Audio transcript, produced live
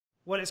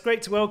Well, it's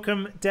great to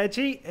welcome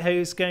Deji,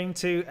 who's going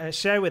to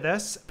share with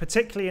us,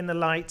 particularly in the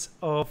light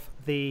of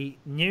the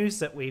news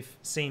that we've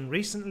seen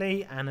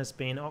recently and has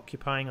been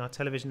occupying our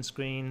television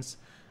screens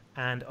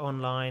and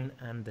online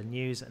and the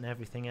news and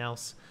everything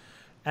else.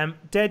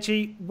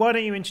 Deji, why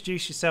don't you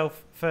introduce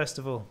yourself first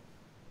of all?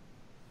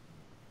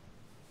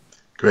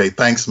 Great,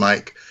 thanks,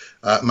 Mike.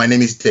 My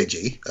name is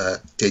Deji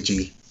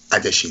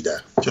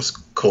Adesida.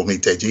 Just call me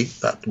Deji.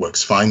 That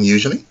works fine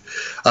usually.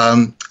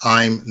 I'm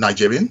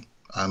Nigerian.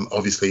 I'm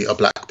obviously a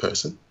black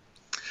person,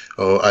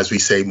 or as we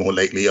say more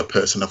lately, a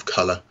person of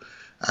color.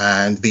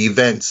 And the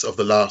events of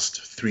the last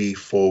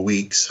 3-4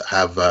 weeks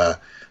have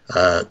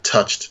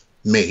touched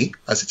me,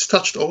 as it's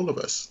touched all of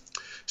us.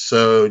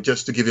 So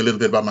just to give you a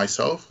little bit about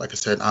myself, like I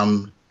said,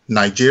 I'm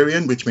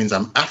Nigerian, which means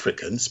I'm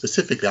African.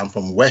 Specifically, I'm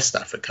from West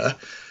Africa.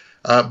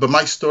 But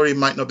my story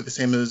might not be the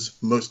same as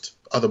most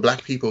other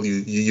black people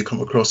you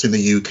come across in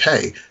the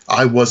UK.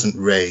 I wasn't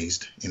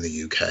raised in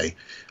the UK.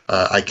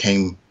 I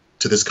came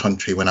to this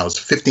country when I was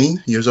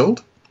 15 years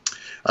old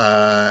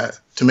to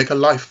make a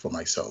life for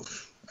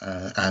myself.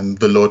 And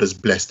the Lord has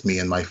blessed me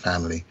and my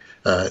family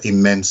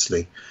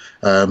immensely.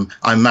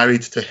 I'm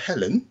married to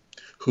Helen,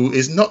 who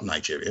is not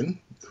Nigerian,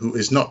 who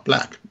is not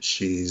black.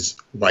 She's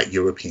white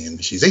European,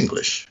 she's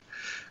English.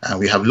 And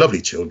we have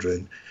lovely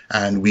children.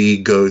 And we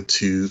go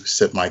to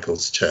St.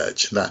 Michael's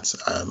Church. That's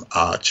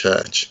our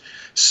church.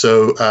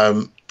 So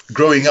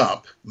growing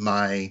up,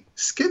 my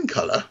skin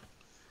color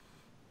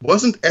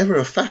wasn't ever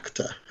a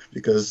factor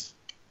because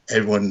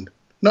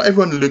not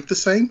everyone looked the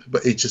same,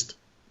 but it just,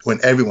 when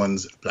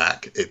everyone's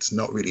black, it's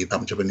not really that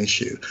much of an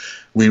issue.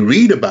 We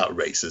read about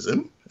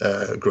racism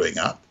growing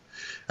up,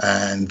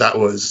 and that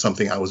was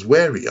something I was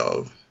wary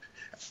of.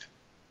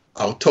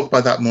 I'll talk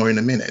about that more in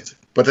a minute.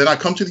 But then I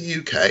come to the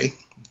UK,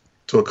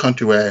 to a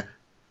country where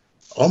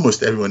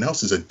almost everyone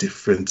else is a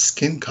different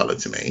skin color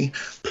to me.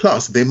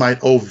 Plus, they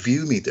might all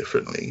view me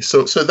differently.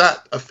 So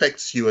that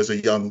affects you as a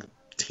young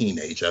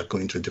teenager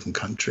going to a different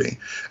country.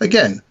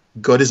 Again,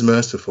 God is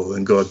merciful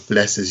and God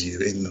blesses you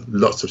in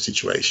lots of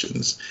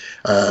situations.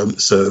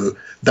 So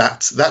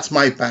that's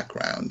my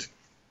background.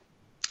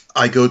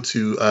 I go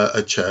to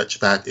a church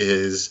that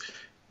is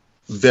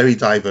very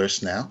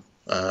diverse now.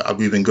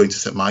 We've been going to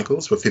St.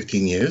 Michael's for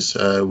 15 years.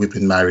 We've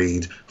been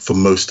married for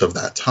most of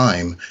that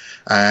time.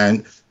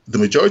 And the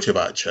majority of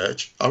our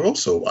church are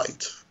also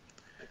white.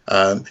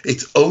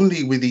 It's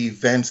only with the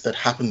events that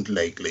happened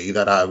lately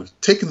that I've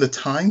taken the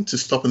time to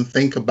stop and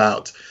think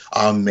about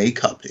our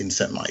makeup in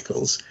St.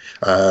 Michael's,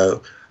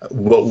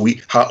 where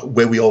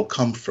we all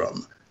come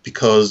from,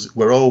 because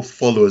we're all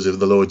followers of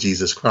the Lord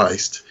Jesus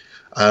Christ.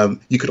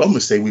 You could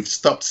almost say we've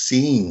stopped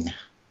seeing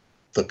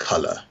the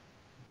color,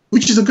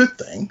 which is a good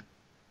thing,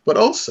 but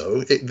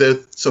also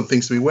there's some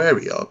things to be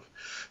wary of.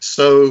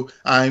 So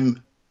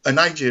I'm a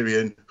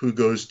Nigerian who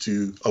goes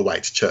to a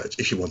white church,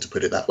 if you want to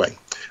put it that way.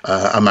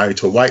 I'm married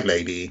to a white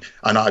lady,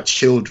 and our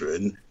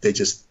children, they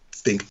just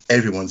think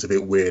everyone's a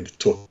bit weird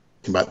talking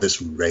about this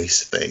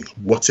race thing.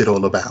 What's it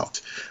all about?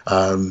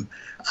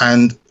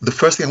 And the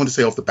first thing I want to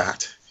say off the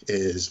bat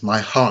is my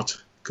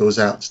heart goes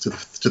out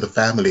to the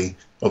family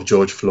of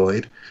George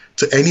Floyd,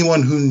 to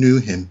anyone who knew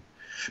him,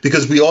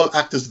 because we all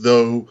act as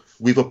though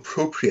we've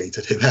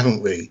appropriated him,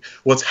 haven't we?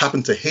 What's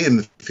happened to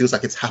him feels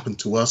like it's happened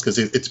to us because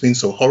it's been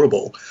so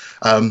horrible.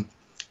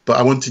 But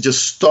I want to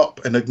just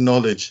stop and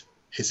acknowledge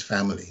his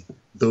family,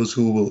 those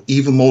who will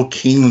even more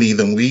keenly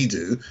than we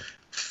do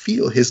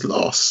feel his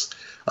loss,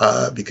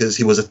 because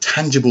he was a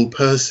tangible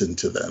person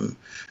to them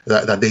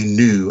that they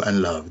knew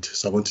and loved.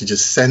 So I want to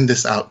just send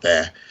this out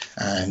there,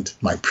 and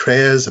my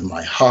prayers and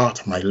my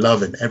heart, my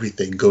love and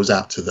everything goes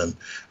out to them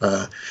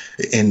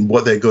in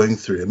what they're going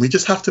through. And we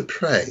just have to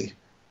pray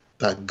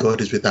that God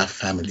is with that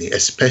family,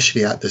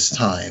 especially at this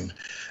time,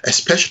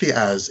 especially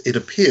as it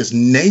appears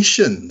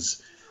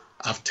nations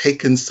have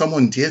taken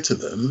someone dear to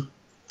them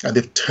and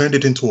they've turned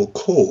it into a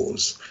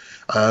cause,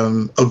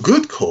 a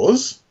good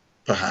cause,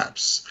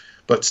 perhaps,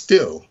 but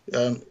still,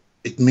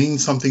 it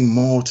means something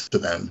more to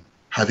them,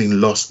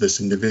 having lost this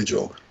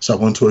individual. So I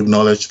want to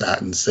acknowledge that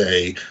and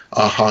say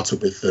our hearts are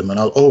with them, and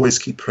I'll always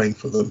keep praying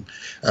for them.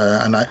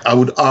 And I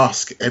would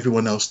ask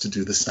everyone else to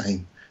do the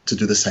same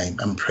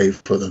and pray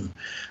for them.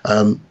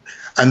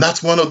 And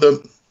that's one of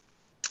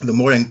the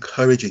more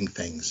encouraging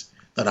things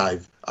that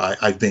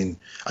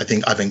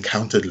I've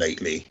encountered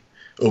lately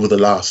over the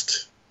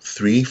last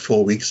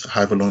 3-4 weeks,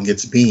 however long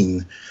it's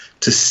been,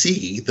 to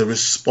see the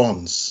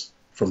response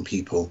from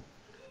people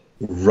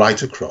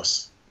right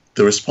across.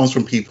 The response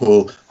from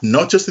people,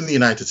 not just in the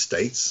United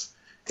States,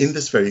 in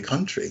this very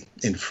country,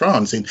 in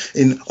France,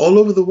 in all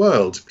over the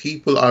world,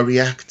 people are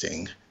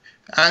reacting.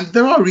 And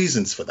there are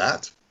reasons for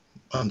that,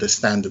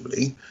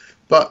 understandably,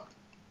 but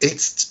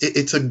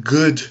it's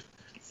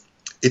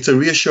a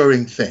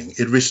reassuring thing.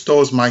 It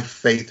restores my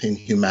faith in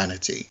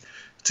humanity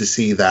to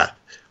see that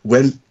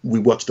when we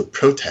watch the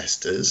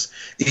protesters,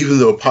 even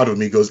though a part of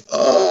me goes,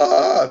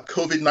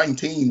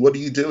 COVID-19, what are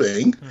you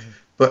doing? Mm-hmm.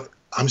 But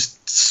I'm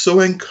so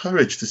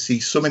encouraged to see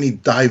so many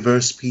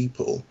diverse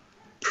people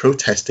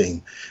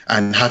protesting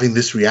and having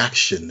this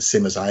reaction,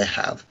 same as I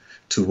have,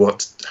 to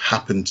what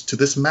happened to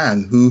this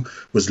man who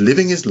was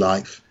living his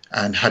life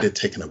and had it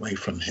taken away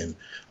from him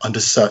under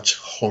such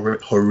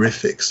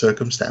horrific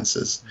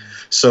circumstances.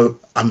 So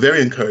I'm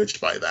very encouraged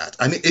by that.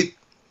 And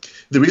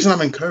the reason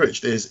I'm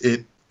encouraged is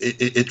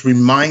it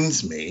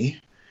reminds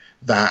me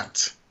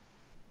that,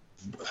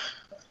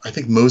 I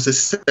think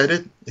Moses said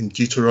it in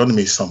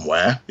Deuteronomy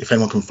somewhere. If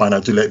anyone can find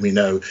out, do let me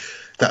know,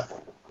 that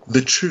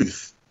the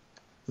truth,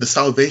 the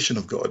salvation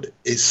of God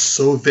is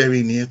so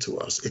very near to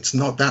us. It's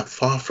not that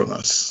far from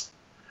us.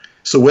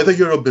 So whether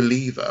you're a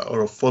believer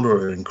or a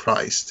follower in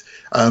Christ,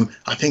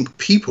 I think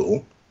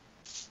people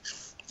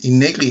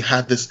innately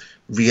had this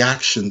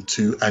reaction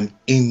to an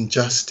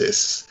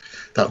injustice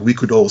that we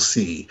could all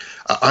see.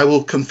 I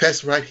will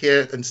confess right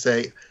here and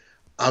say,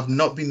 I've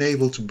not been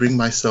able to bring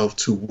myself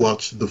to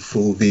watch the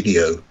full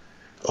video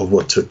of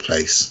what took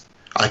place.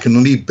 I can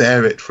only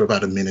bear it for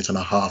about a minute and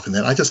a half, and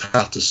then I just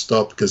have to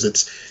stop because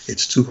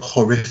it's too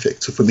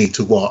horrific for me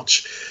to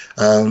watch.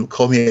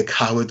 Call me a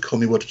coward, call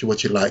me what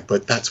you like,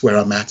 but that's where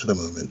I'm at the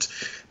moment.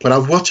 But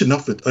I've watched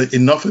enough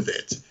of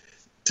it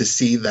to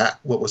see that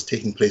what was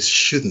taking place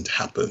shouldn't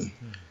happen.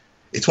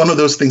 It's one of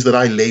those things that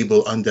I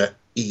label under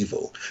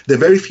evil. There are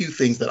very few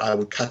things that I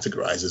would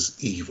categorize as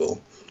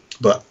evil,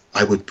 but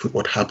I would put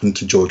what happened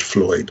to George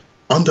Floyd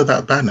under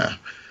that banner,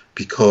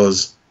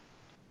 because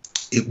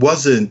it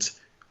wasn't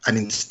an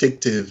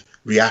instinctive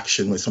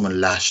reaction when someone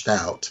lashed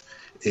out.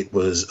 It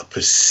was a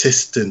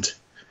persistent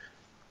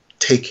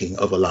taking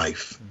of a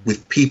life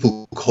with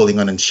people calling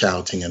on and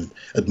shouting and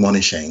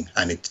admonishing,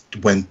 and it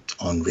went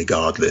on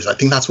regardless. I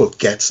think that's what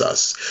gets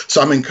us.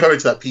 So I'm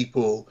encouraged that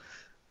people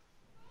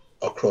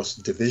across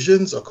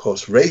divisions,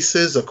 across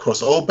races,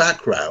 across all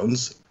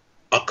backgrounds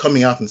are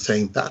coming out and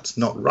saying that's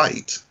not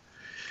right.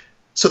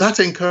 So that's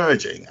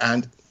encouraging.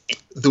 And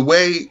the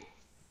way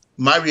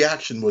my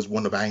reaction was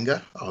one of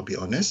anger, I'll be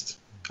honest.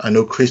 I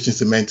know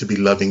Christians are meant to be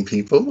loving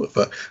people,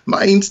 but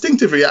my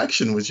instinctive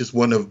reaction was just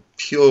one of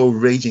pure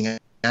raging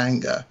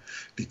anger,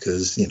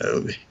 because, you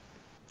know,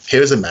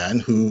 here's a man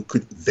who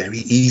could very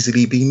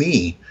easily be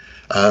me.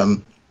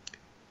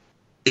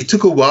 It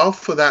took a while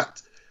for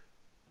that,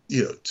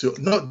 you know, to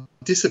not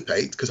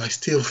dissipate, because I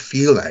still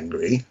feel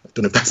angry. I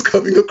don't know if that's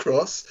coming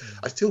across.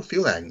 I still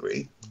feel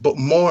angry, but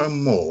more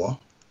and more,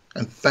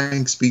 and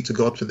thanks be to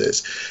God for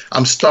this,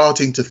 I'm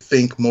starting to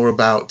think more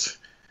about,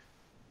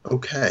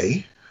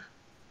 okay,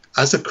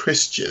 as a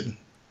Christian,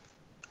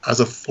 as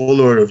a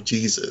follower of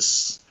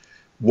Jesus,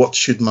 what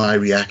should my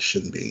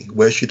reaction be?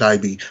 Where should I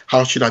be?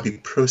 How should I be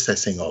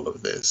processing all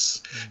of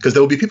this? Because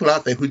there will be people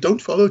out there who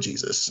don't follow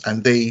Jesus,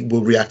 and they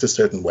will react a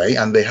certain way,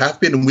 and they have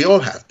been, and we all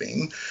have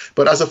been.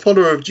 But as a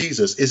follower of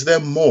Jesus, is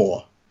there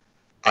more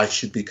I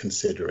should be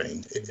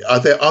considering? Are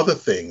there other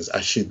things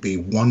I should be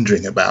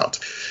wondering about?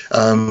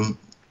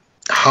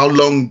 How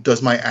long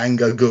does my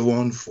anger go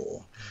on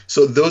for?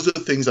 So those are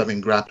the things I've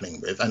been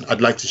grappling with, and I'd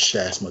like to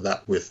share some of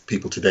that with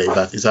people today.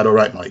 Is that all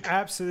right, Mike?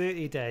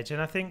 Absolutely, Dej.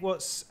 And I think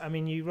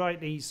you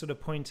rightly sort of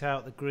point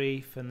out the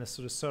grief and the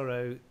sort of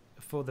sorrow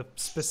for the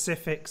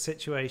specific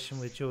situation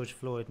with George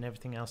Floyd and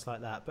everything else like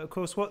that. But of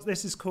course, what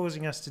this is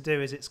causing us to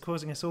do is it's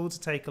causing us all to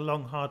take a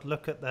long, hard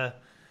look at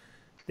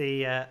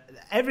the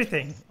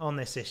everything on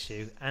this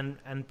issue,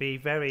 and be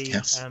very,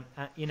 yes.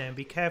 And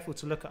be careful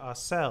to look at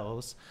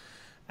ourselves.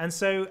 And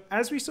so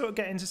as we sort of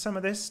get into some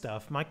of this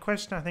stuff, my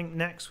question I think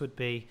next would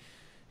be,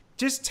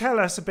 just tell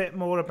us a bit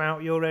more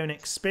about your own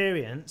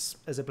experience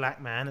as a black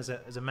man, as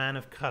a man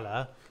of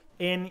colour.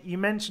 You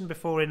mentioned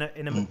before in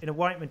a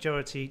white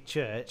majority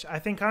church. I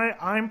think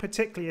I'm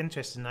particularly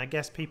interested, and I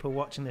guess people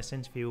watching this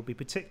interview will be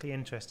particularly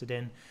interested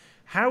in,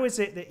 how is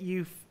it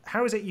you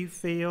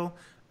feel?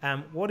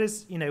 What are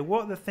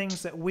the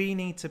things that we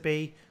need to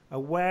be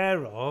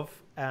aware of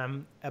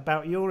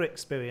about your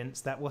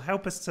experience that will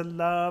help us to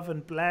love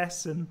and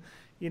bless and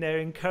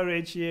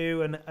encourage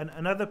you and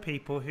other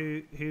people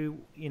who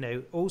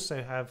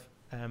also have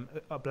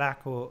a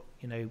black or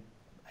a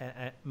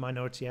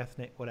minority,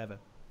 ethnic, whatever.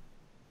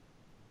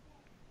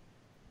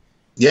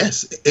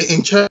 Yes,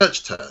 in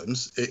church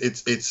terms,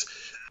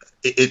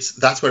 it's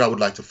that's where I would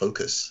like to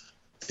focus,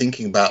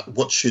 thinking about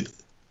what should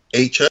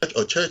a church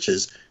or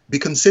churches be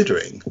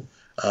considering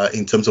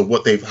in terms of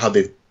how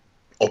they've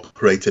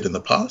operated in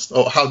the past,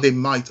 or how they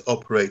might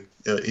operate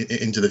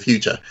into the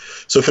future.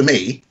 So for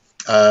me,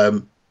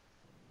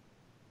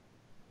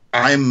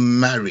 I'm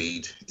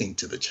married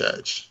into the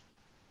church.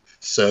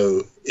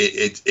 So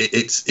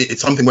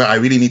it's something where I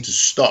really need to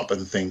stop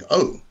and think,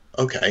 oh,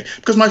 okay,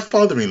 because my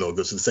father-in-law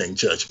goes to the same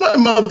church, my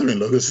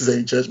mother-in-law goes to the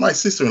same church, my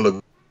sister-in-law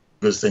goes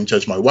to the same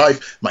church, my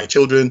wife, my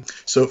children.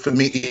 So for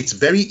me, it's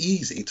very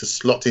easy to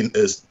slot in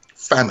as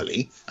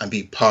family and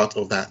be part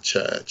of that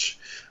church.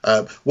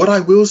 What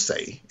I will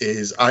say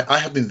is I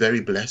have been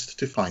very blessed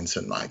to find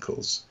St.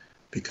 Michael's,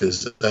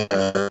 because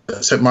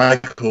St.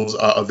 Michael's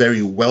are a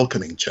very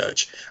welcoming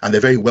church, and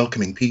they're very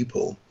welcoming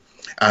people.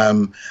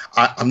 I'm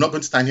not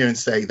going to stand here and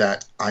say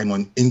that I'm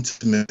on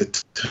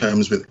intimate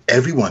terms with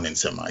everyone in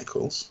St.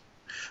 Michael's,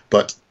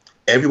 but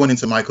everyone in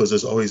St. Michael's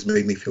has always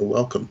made me feel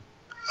welcome.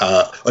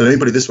 Or let me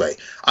put it this way.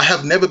 I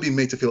have never been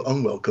made to feel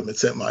unwelcome at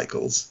St.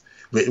 Michael's.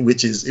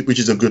 which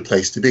is a good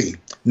place to be.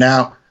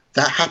 Now,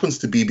 that happens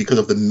to be because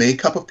of the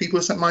makeup of people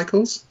at St.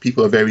 Michael's.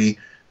 People are very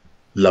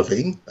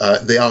loving.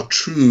 They are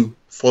true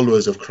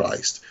followers of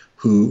Christ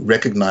who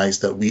recognize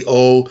that we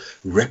all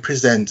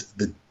represent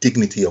the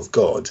dignity of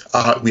God.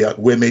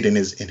 We're made in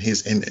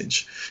his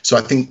image. So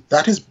I think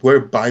that is we're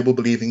a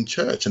Bible-believing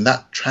church, and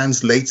that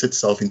translates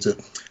itself into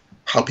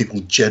how people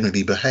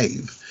generally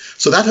behave.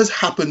 So that has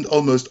happened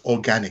almost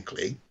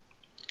organically.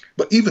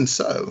 But even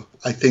so,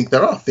 I think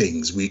there are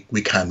things we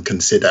can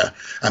consider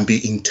and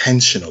be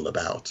intentional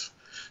about.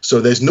 So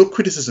there's no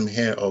criticism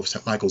here of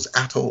St. Michael's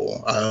at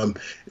all.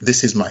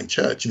 This is my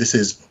church.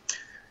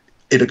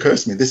 It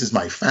occurs to me, this is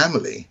my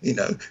family.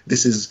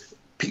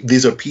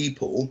 These are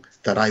people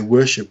that I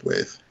worship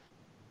with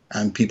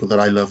and people that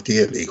I love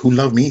dearly, who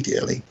love me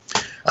dearly.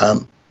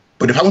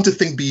 But if I want to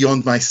think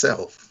beyond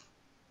myself,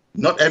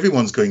 not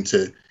everyone's going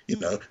to,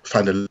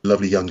 find a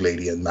lovely young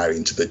lady and marry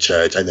into the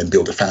church and then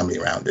build a family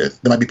around it.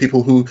 There might be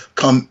people who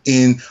come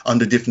in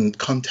under different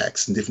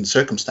contexts and different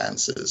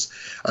circumstances.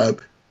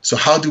 So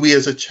how do we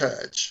as a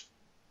church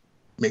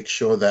make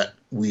sure that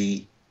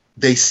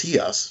they see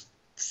us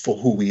for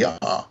who we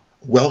are,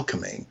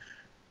 welcoming,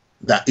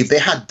 that if they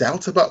had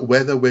doubt about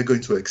whether we're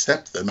going to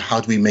accept them, how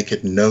do we make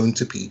it known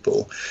to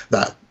people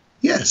that,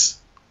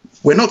 yes,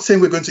 we're not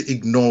saying we're going to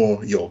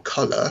ignore your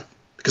color,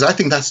 because I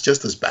think that's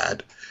just as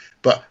bad,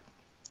 but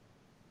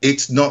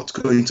it's not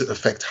going to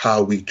affect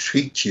how we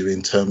treat you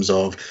in terms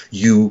of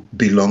you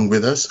belong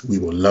with us. We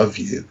will love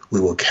you. We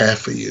will care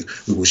for you.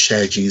 We will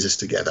share Jesus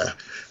together.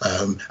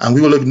 And we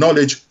will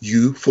acknowledge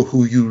you for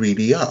who you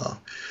really are.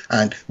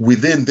 And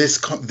within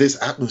this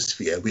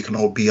atmosphere, we can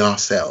all be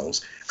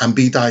ourselves and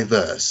be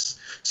diverse.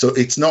 So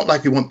it's not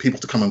like we want people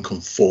to come and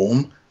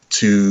conform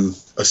to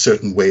a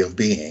certain way of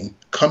being.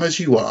 Come as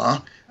you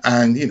are.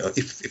 And,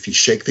 if you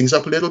shake things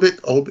up a little bit,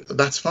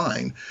 that's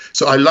fine.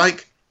 So I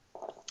like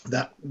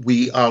that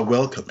we are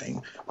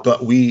welcoming,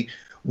 but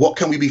what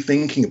can we be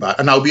thinking about?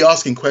 And I'll be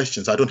asking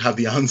questions. I don't have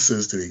the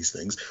answers to these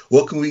things.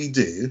 What can we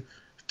do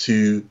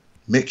to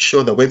make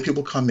sure that when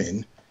people come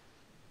in,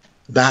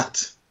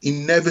 that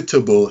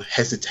inevitable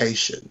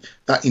hesitation,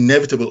 that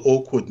inevitable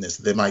awkwardness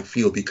they might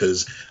feel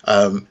because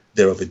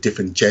they're of a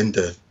different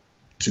gender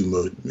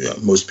to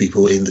most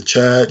people in the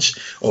church,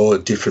 or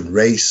different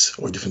race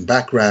or different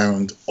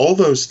background, all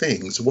those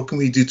things, what can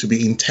we do to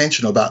be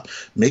intentional about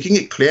making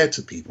it clear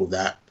to people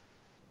that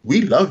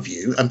we love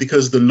you, and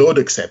because the Lord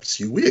accepts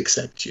you, we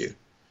accept you.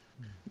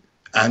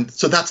 And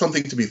so that's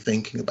something to be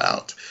thinking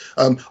about.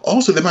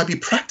 Also, there might be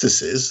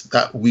practices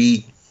that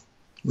we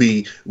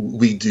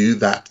do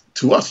that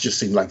to us just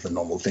seem like the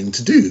normal thing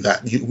to do,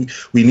 that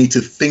we need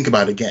to think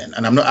about again.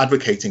 And I'm not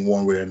advocating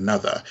one way or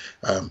another.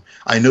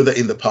 I know that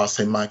in the past,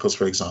 St. Michael's,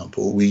 for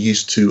example, we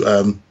used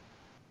to,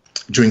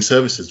 during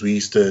services, we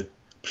used to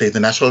play the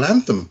national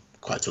anthem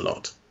quite a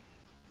lot.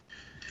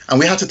 And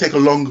we had to take a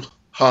long,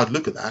 hard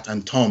look at that,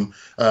 and Tom,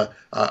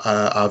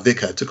 our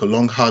vicar, took a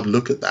long, hard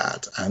look at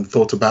that and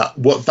thought about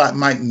what that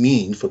might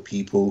mean for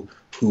people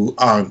who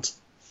don't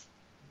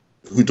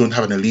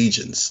have an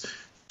allegiance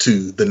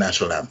to the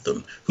national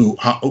anthem, who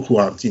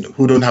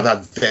don't have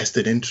that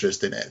vested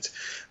interest in it.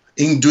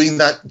 In doing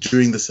that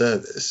during the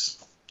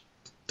service,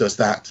 does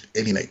that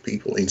alienate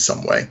people in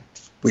some way?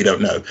 We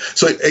don't know.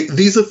 So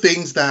these are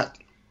things that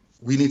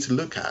we need to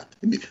look at.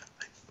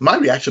 My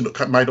reaction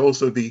might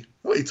also be,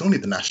 oh, it's only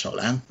the national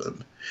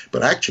anthem.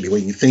 But actually,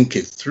 when you think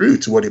it through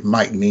to what it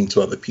might mean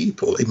to other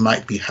people, it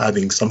might be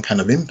having some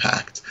kind of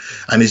impact.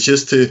 And it's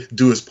just to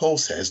do as Paul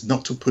says,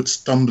 not to put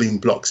stumbling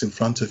blocks in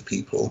front of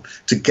people,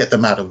 to get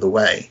them out of the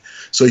way.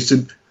 So it's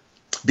to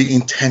be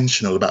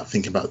intentional about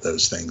thinking about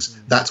those things.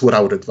 That's what I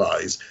would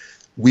advise.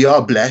 We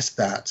are blessed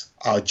that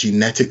our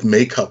genetic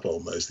makeup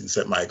almost in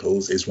St.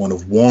 Michael's is one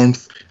of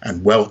warmth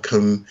and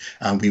welcome.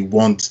 And we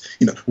want,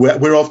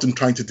 we're often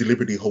trying to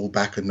deliberately hold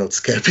back and not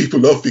scare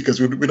people off because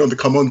we don't want to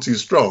come on too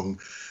strong.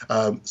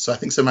 So I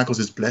think St. Michael's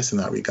is blessed in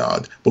that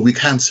regard. But we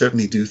can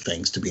certainly do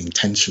things to be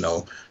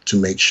intentional to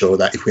make sure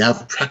that if we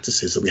have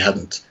practices that we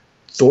hadn't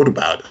thought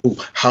about,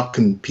 how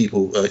can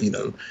people,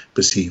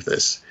 perceive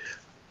this?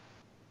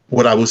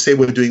 What I will say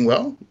we're doing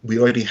well, we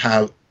already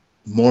have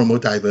more and more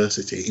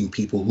diversity in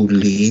people who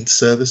lead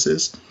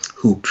services,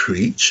 who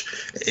preach,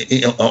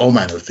 all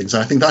manner of things.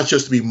 And I think that's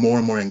just to be more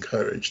and more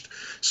encouraged.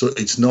 So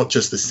it's not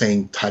just the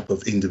same type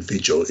of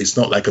individual. It's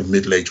not like a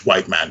middle-aged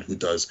white man who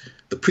does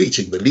the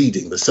preaching, the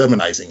leading, the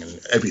sermonizing, and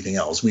everything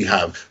else. We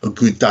have a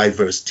good,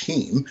 diverse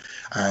team,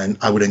 and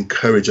I would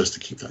encourage us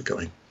to keep that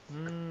going.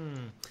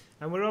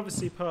 And we're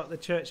obviously part of the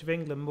Church of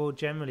England more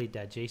generally,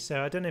 Deji.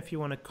 So I don't know if you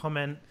want to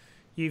comment.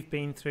 You've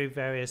been through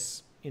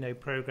various,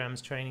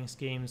 programs, training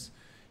schemes.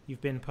 You've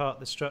been part of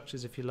the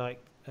structures, if you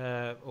like,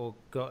 or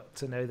got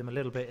to know them a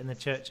little bit in the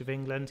Church of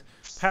England.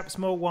 Perhaps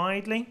more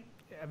widely,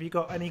 have you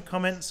got any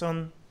comments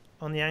on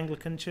the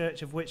Anglican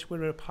Church of which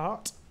we're a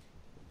part?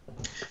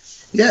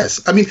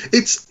 Yes, I mean,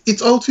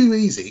 it's all too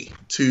easy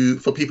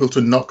for people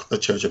to knock the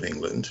Church of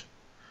England.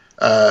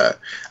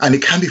 And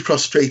it can be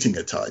frustrating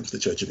at times, the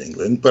Church of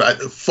England.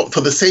 But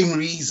for the same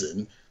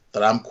reason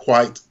that I'm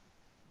quite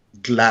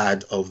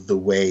glad of the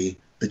way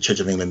the Church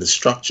of England is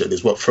structured,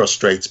 is what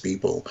frustrates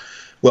people.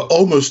 We're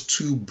almost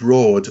too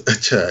broad a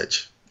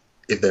church,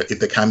 if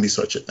there can be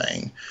such a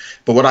thing.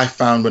 But what I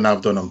found when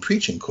I've done on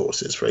preaching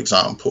courses, for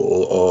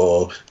example,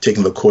 or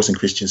taking the course in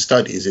Christian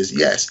studies is,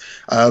 yes,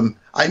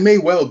 I may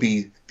well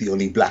be the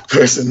only Black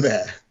person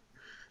there.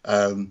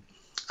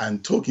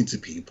 And talking to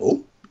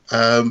people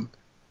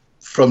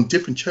from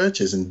different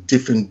churches and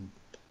different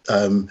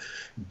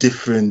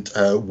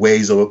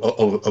ways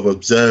of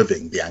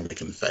observing the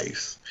Anglican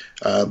faith.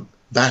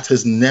 That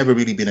has never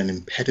really been an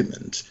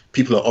impediment.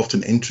 People are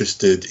often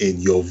interested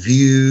in your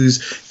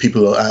views.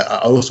 People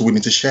are also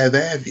willing to share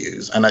their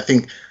views. And I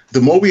think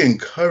the more we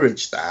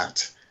encourage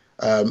that,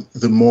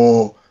 the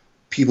more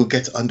people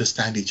get to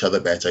understand each other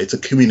better. It's a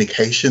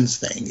communications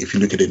thing, if you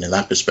look at it in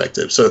that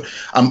perspective. So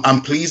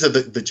I'm pleased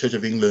that the Church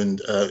of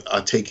England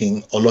are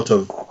taking a lot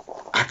of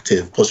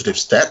active, positive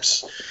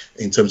steps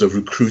in terms of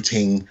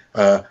recruiting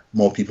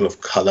more people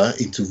of color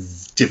into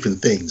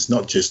different things,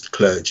 not just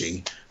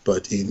clergy,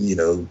 but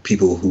in,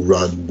 people who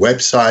run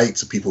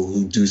websites, people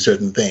who do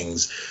certain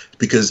things,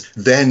 because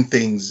then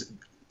things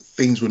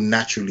will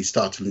naturally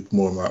start to look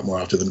more and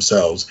more after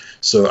themselves.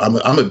 So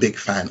I'm a big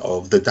fan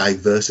of the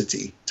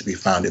diversity to be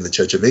found in the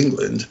Church of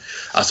England,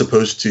 as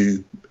opposed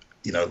to,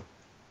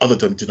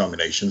 other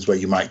denominations where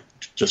you might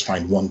just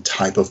find one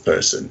type of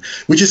person,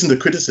 which isn't a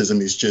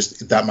criticism. It's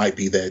just that might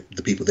be the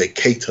people they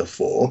cater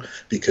for,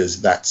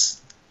 because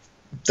that's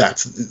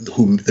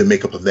whom the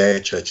makeup of their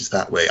church is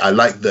that way. I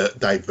like the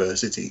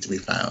diversity to be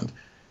found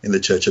in the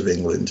Church of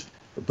England,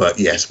 but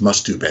yes,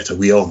 must do better.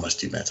 We all must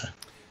do better.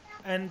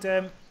 And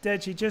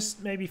Deji,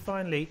 just maybe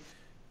finally,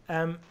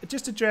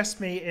 just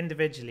address me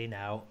individually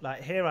now.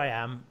 Like, here I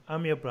am.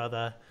 I'm your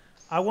brother.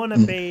 I want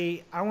to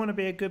be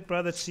a good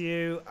brother to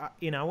you.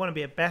 I want to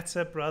be a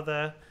better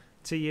brother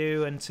to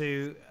you and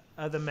to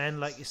other men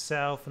like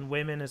yourself and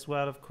women as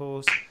well, of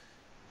course.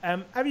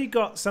 Have you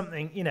got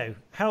something?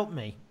 Help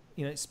me.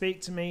 Speak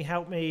to me.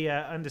 Help me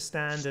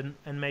understand,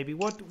 and maybe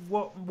what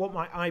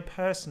might I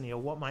personally, or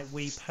what might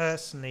we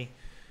personally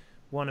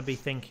want to be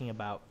thinking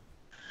about?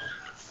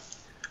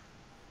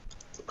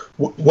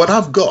 What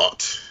I've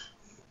got,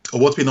 or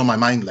what's been on my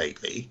mind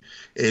lately,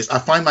 is I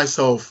find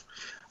myself,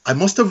 I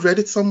must have read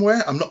it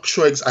somewhere. I'm not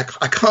sure. I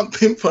can't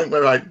pinpoint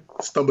where I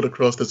stumbled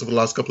across this over the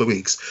last couple of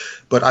weeks,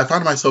 but I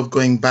found myself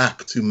going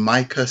back to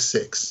Micah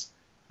 6,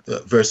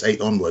 verse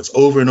 8 onwards,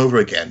 over and over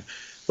again,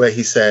 where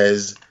he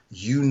says,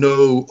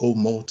 O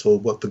mortal,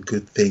 what the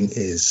good thing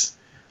is.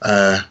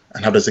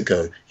 And how does it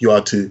go? You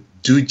are to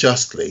do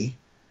justly,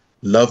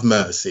 love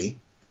mercy,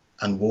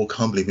 and walk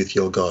humbly with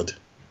your God.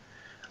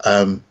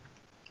 And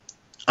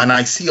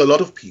I see a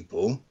lot of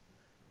people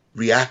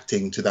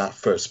reacting to that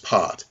first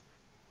part.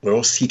 We're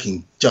all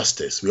seeking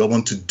justice. We all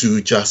want to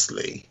do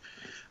justly.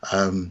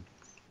 And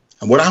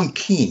what I'm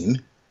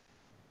keen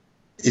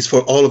is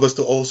for all of us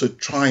to also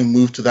try and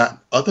move to that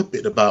other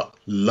bit about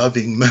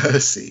loving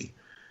mercy.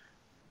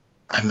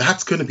 And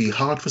that's going to be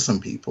hard for some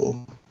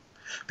people,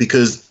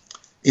 because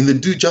in the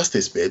do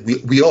justice bit,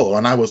 we all,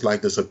 and I was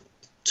like this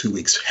 2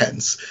 weeks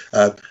hence,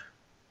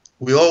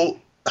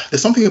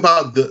 there's something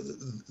about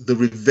the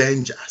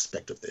revenge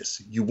aspect of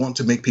this. You want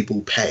to make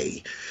people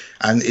pay,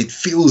 and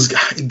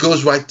it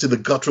goes right to the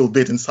guttural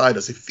bit inside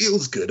us. It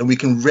feels good, and we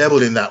can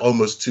revel in that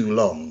almost too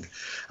long.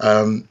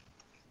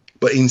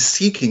 But in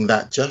seeking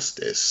that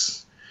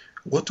justice,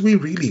 what do we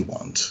really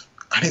want?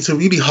 And it's a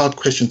really hard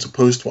question to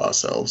pose to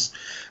ourselves.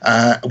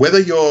 Whether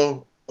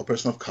you're a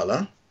person of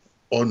color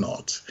or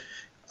not,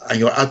 and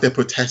you're out there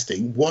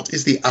protesting, what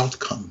is the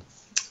outcome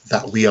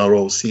that we are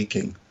all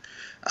seeking?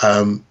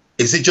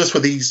 Is it just for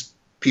these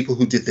people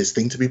who did this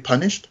thing to be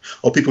punished,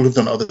 or people who've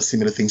done other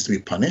similar things to be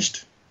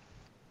punished?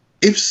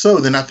 If so,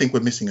 then I think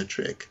we're missing a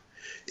trick.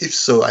 If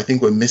so, I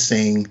think we're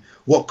missing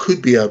what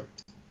could be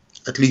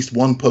at least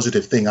one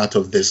positive thing out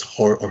of this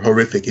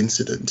horrific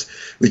incident,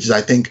 which is,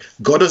 I think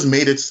God has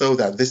made it so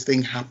that this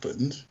thing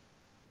happened.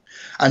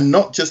 And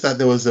not just that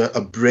there was a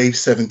brave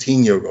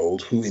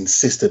 17-year-old who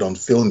insisted on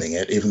filming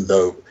it, even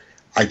though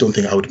I don't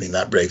think I would have been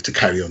that brave to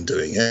carry on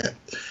doing it.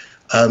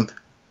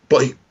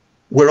 But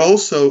we're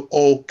also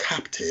all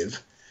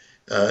captive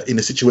in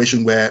a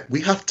situation where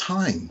we have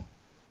time.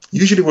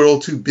 Usually we're all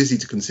too busy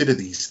to consider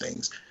these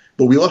things,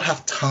 but we all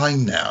have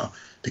time now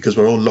because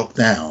we're all locked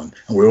down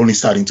and we're only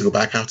starting to go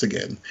back out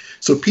again.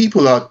 So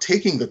people are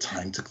taking the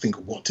time to think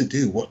what to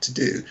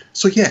do.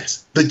 So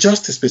yes, the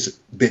justice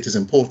bit is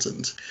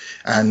important.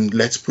 And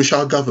let's push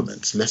our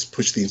governments. Let's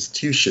push the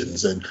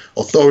institutions and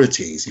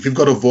authorities. If you've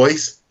got a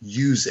voice,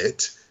 use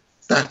it.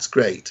 That's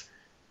great.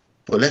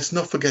 But let's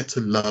not forget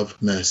to love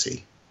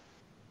mercy.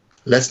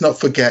 Let's not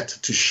forget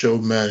to show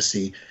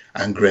mercy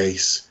and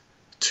grace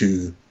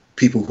to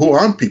people who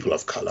aren't people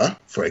of color,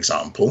 for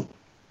example,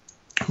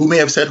 who may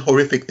have said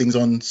horrific things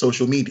on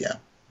social media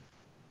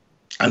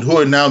and who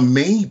are now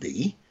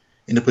maybe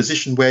in a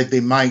position where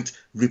they might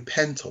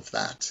repent of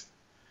that.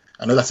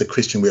 I know that's a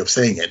Christian way of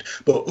saying it,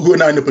 but who are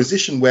now in a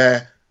position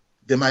where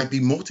they might be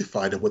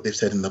mortified at what they've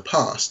said in the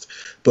past.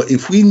 But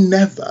if we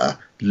never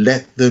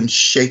let them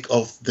shake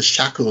off the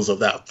shackles of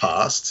that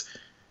past,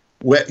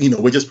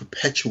 we're just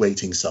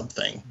perpetuating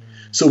something.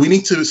 So we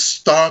need to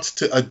start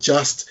to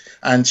adjust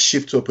and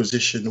shift to a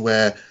position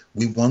where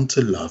we want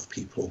to love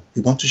people.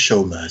 We want to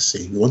show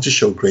mercy. We want to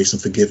show grace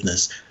and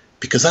forgiveness,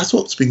 because that's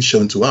what's been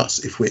shown to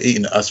us if we're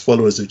as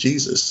followers of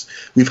Jesus.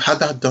 We've had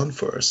that done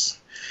for us.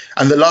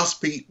 And the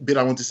last bit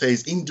I want to say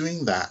is, in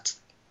doing that,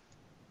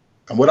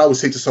 and what I would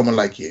say to someone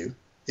like you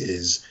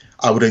is,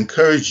 I would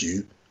encourage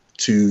you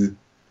to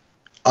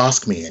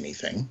ask me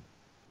anything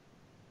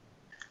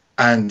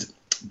and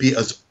be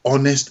as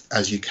honest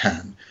as you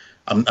can.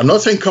 I'm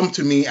not saying come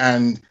to me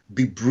and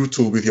be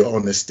brutal with your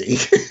honesty,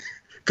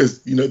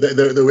 because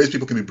there are ways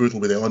people can be brutal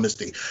with their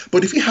honesty.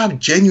 But if you have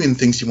genuine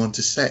things you want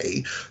to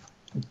say,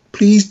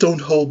 please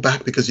don't hold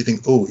back because you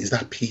think, oh, is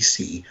that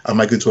PC? Am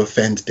I going to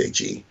offend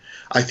Deji?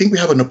 I think we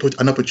have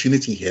an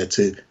opportunity here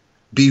to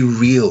be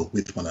real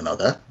with one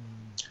another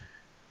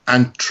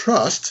and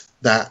trust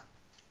that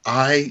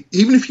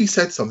even if you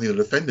said something that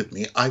offended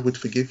me, I would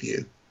forgive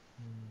you,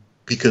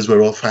 because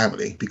we're all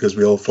family, because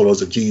we're all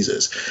followers of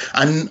Jesus.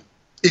 And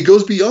it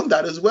goes beyond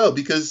that as well,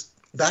 because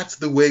that's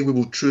the way we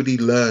will truly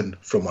learn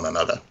from one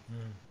another.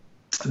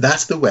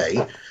 That's the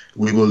way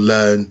we will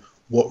learn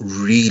what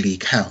really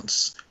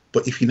counts.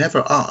 But if you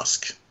never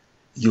ask,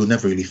 you'll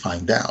never really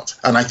find out.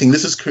 And I think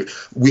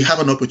we have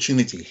an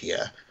opportunity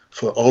here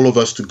for all of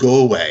us to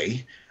go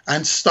away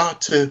and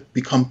start to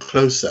become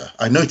closer.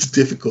 I know it's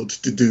difficult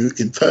to do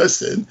in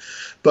person,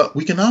 but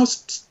we can now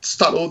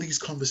start all these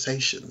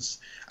conversations.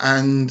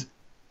 And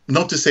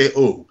not to say,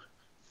 oh,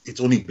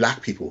 it's only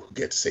black people who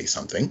get to say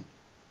something.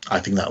 I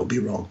think that would be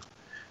wrong.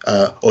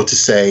 Or to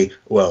say,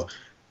 well,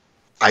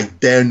 I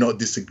dare not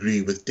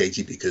disagree with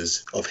Deji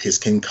because of his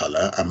skin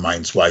color, and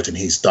mine's white and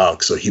he's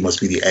dark, so he must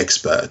be the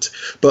expert.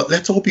 But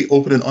let's all be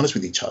open and honest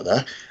with each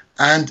other.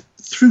 And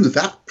through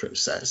that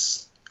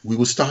process, we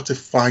will start to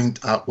find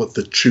out what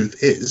the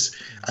truth is.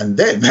 And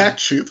then that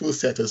truth will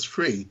set us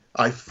free.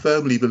 I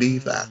firmly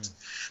believe that.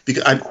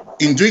 Because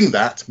in doing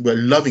that, we're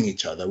loving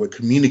each other, we're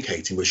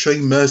communicating, we're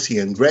showing mercy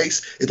and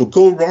grace. It'll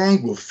go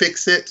wrong, we'll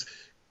fix it.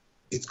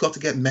 It's got to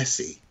get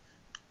messy.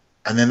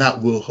 And then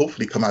that will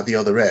hopefully come out the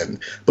other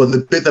end. But the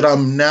bit that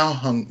I'm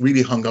now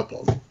really hung up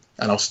on,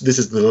 and this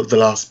is the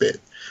last bit,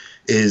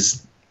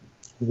 is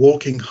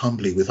walking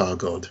humbly with our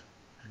God.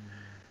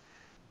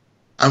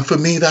 And for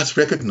me, that's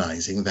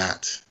recognizing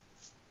that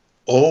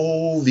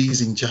all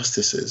these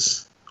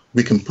injustices,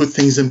 we can put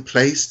things in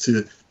place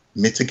to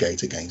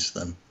mitigate against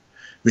them.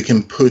 We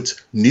can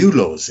put new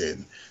laws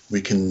in.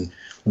 We can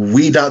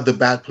weed out the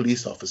bad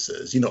police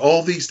officers.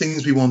 All these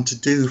things we want to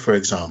do, for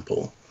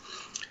example.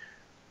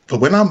 But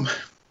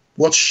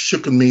what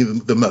shook me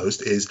the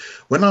most is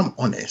when I'm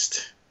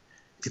honest,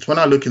 it's when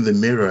I look in the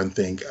mirror and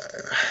think,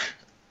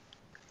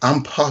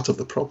 I'm part of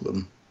the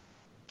problem.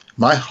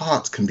 My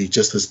heart can be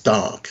just as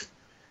dark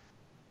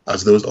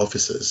as those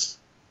officers.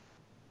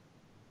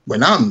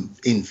 When I'm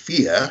in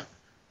fear,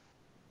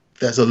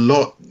 there's a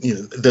lot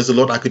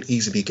I could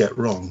easily get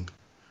wrong.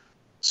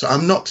 So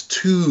I'm not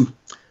too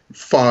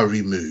far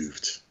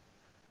removed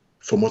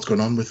from what's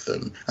going on with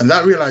them. And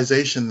that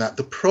realization that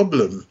the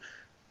problem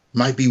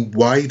might be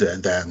wider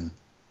than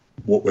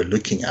what we're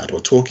looking at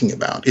or talking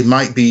about. It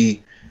might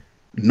be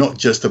not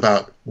just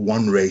about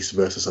one race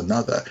versus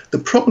another. The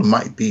problem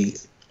might be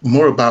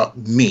more about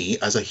me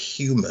as a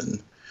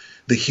human,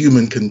 the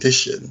human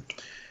condition.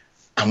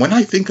 And when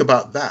I think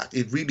about that,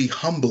 it really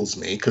humbles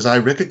me, because I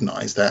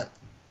recognize that,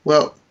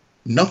 well,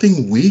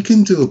 nothing we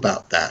can do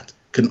about that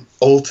can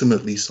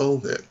ultimately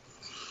solve it.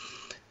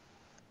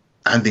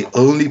 And the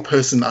only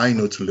person I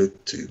know to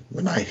look to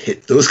when I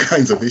hit those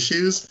kinds of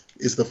issues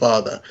is the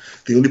Father.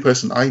 The only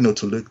person I know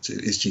to look to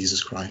is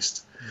Jesus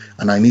Christ.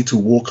 And I need to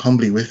walk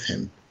humbly with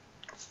him.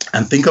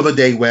 And think of a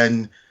day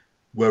when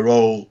we're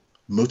all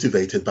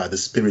motivated by the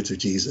Spirit of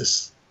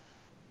Jesus.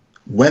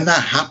 When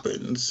that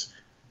happens,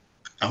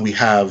 and we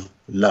have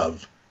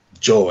love,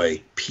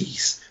 joy,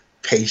 peace,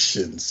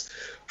 patience,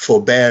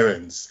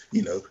 forbearance,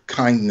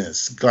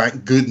 kindness,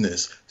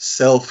 goodness,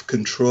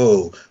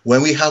 self-control,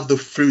 when we have the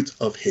fruit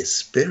of his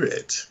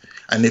Spirit,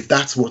 and if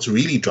that's what's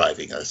really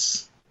driving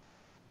us,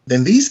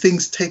 then these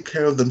things take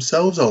care of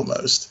themselves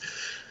almost.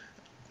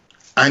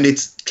 And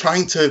it's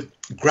trying to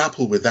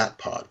grapple with that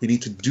part. We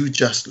need to do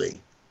justly.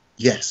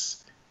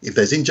 Yes, if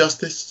there's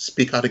injustice,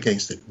 speak out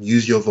against it.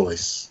 Use your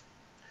voice.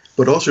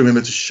 But also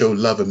remember to show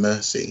love and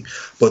mercy,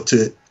 but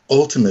to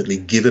ultimately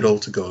give it all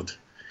to God.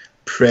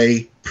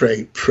 Pray,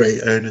 pray, pray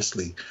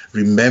earnestly.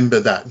 Remember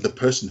that the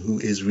person who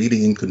is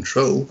really in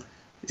control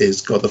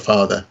is God the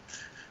Father.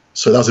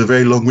 So that's a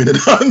very long-winded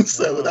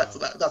answer, but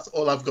that's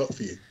all I've got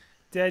for you.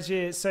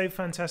 Deji, it's so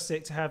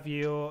fantastic to have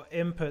your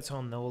input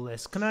on all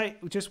this. Can I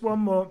just one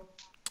more,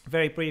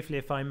 very briefly,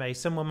 if I may?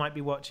 Someone might be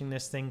watching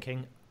this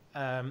thinking,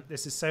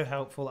 this is so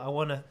helpful. I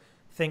want to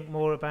think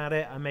more about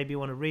it. I maybe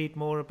want to read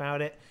more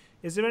about it.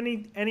 Is there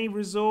any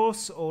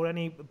resource or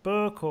any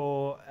book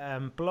or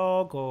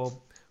blog or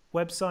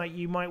website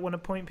you might want to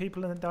point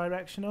people in the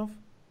direction of?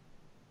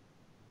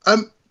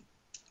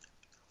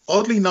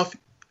 Oddly enough,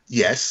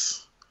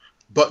 yes,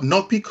 but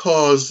not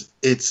because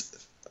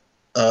it's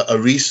a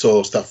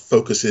resource that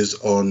focuses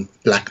on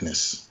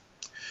blackness.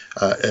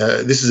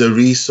 This is a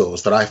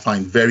resource that I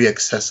find very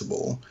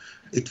accessible.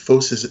 It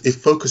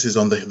focuses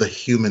on the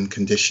human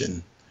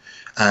condition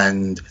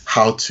and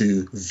how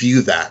to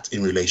view that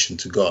in relation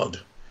to God.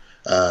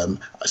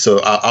 So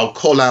I'll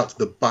call out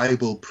the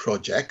Bible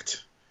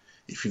Project.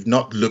 If you've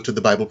not looked at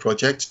the Bible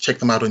Project, check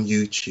them out on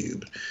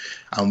YouTube.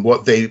 And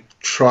what they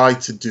try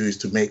to do is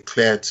to make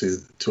clear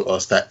to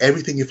us that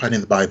everything you find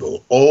in the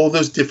Bible, all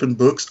those different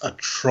books are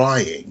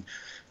trying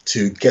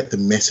to get the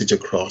message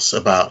across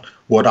about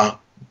what our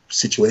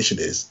situation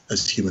is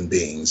as human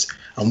beings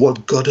and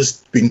what God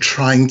has been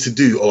trying to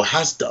do or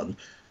has done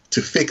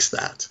to fix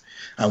that,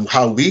 and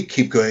how we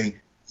keep going,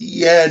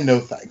 yeah, no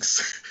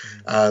thanks.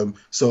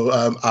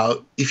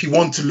 If you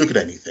want to look at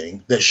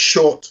anything, they're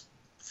short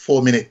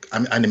 4-minute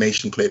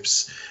animation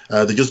clips.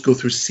 They just go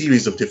through a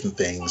series of different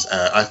things.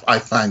 I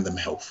find them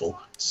helpful.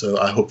 So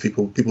I hope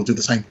people do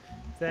the same.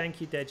 Thank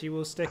you, Deji.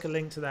 We'll stick a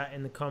link to that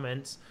in the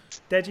comments.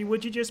 Deji,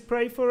 would you just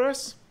pray for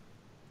us?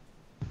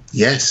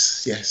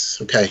 Yes.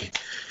 Okay.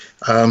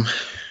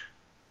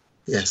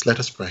 Yes, let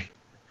us pray.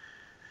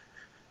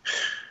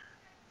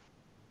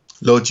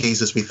 Lord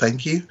Jesus, we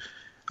thank you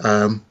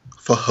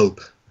for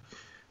hope.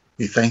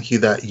 We thank you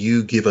that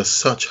you give us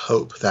such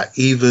hope that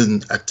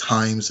even at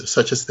times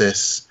such as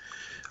this,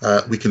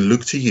 we can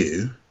look to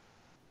you,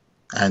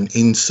 and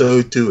in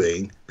so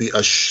doing, be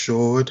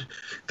assured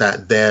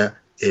that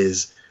there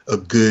is a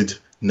good,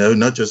 no,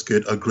 not just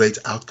good, a great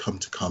outcome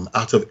to come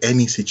out of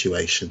any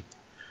situation.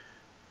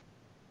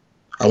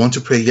 I want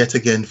to pray yet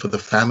again for the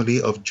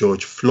family of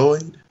George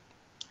Floyd,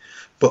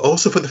 but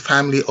also for the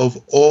family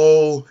of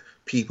all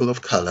people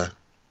of color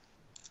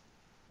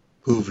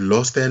who've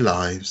lost their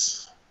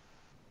lives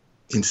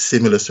in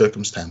similar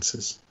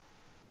circumstances.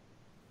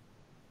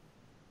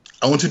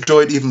 I want to draw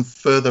it even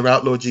further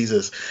out, Lord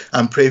Jesus,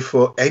 and pray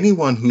for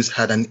anyone who's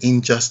had an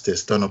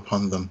injustice done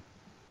upon them.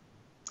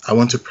 I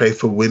want to pray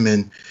for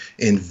women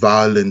in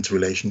violent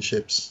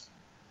relationships.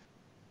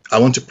 I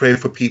want to pray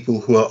for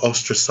people who are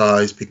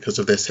ostracized because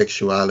of their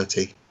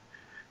sexuality.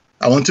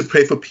 I want to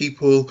pray for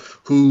people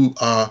who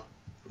are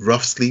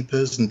rough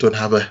sleepers and don't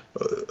have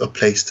a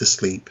place to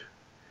sleep.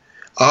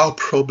 Our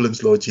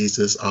problems, Lord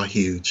Jesus, are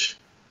huge,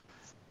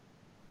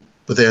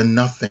 but they are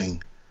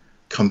nothing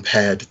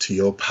compared to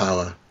your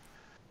power.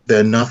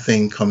 They're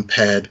nothing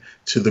compared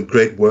to the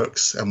great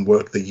works and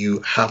work that you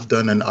have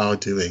done and are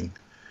doing.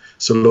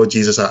 So, Lord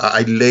Jesus,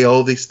 I lay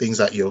all these things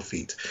at your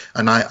feet,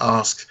 and I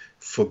ask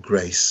for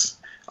grace.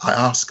 I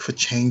ask for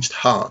changed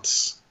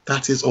hearts.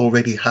 That is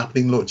already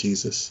happening, Lord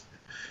Jesus.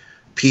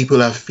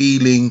 People are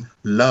feeling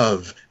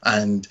love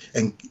and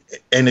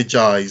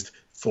energized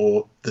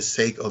for the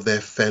sake of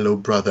their fellow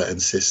brother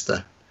and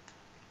sister.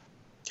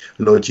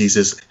 Lord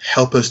Jesus,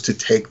 help us to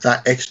take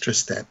that extra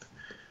step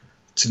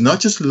to not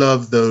just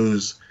love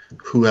those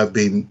who have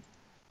been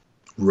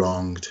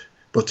wronged,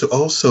 but to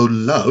also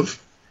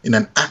love in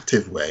an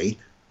active way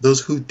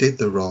those who did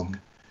the wrong,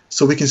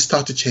 so we can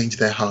start to change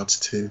their hearts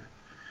too.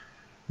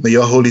 May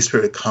your Holy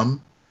Spirit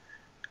come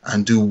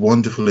and do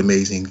wonderful,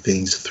 amazing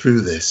things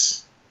through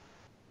this.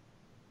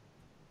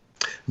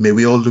 May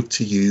we all look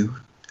to you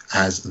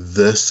as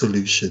the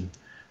solution,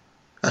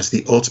 as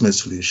the ultimate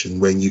solution,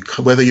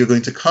 whether you're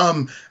going to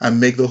come and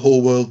make the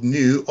whole world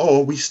new,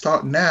 or we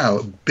start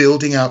now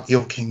building out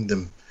your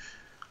kingdom,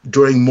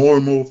 drawing more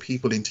and more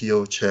people into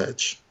your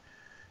church.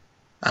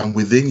 And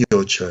within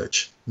your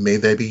church, may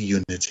there be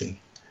unity.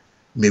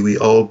 May we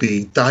all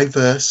be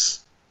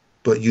diverse,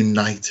 but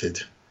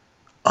united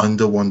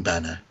under one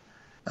banner.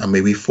 And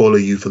may we follow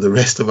you for the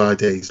rest of our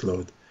days,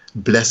 Lord.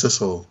 Bless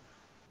us all.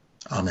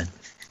 Amen.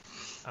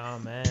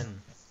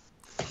 Amen.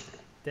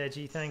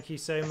 Deji, thank you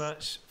so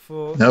much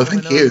for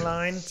coming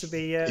online to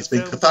be it's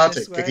been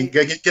cathartic.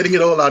 Getting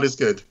it all out is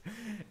good.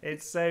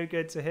 It's so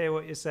good to hear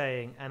what you're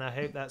saying, and I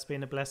hope that's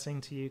been a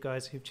blessing to you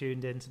guys who've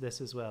tuned into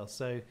this as well.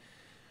 So,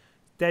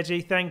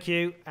 Deji, thank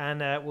you,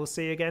 and we'll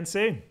see you again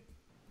soon.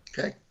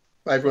 Okay.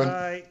 Bye, everyone.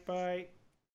 Bye.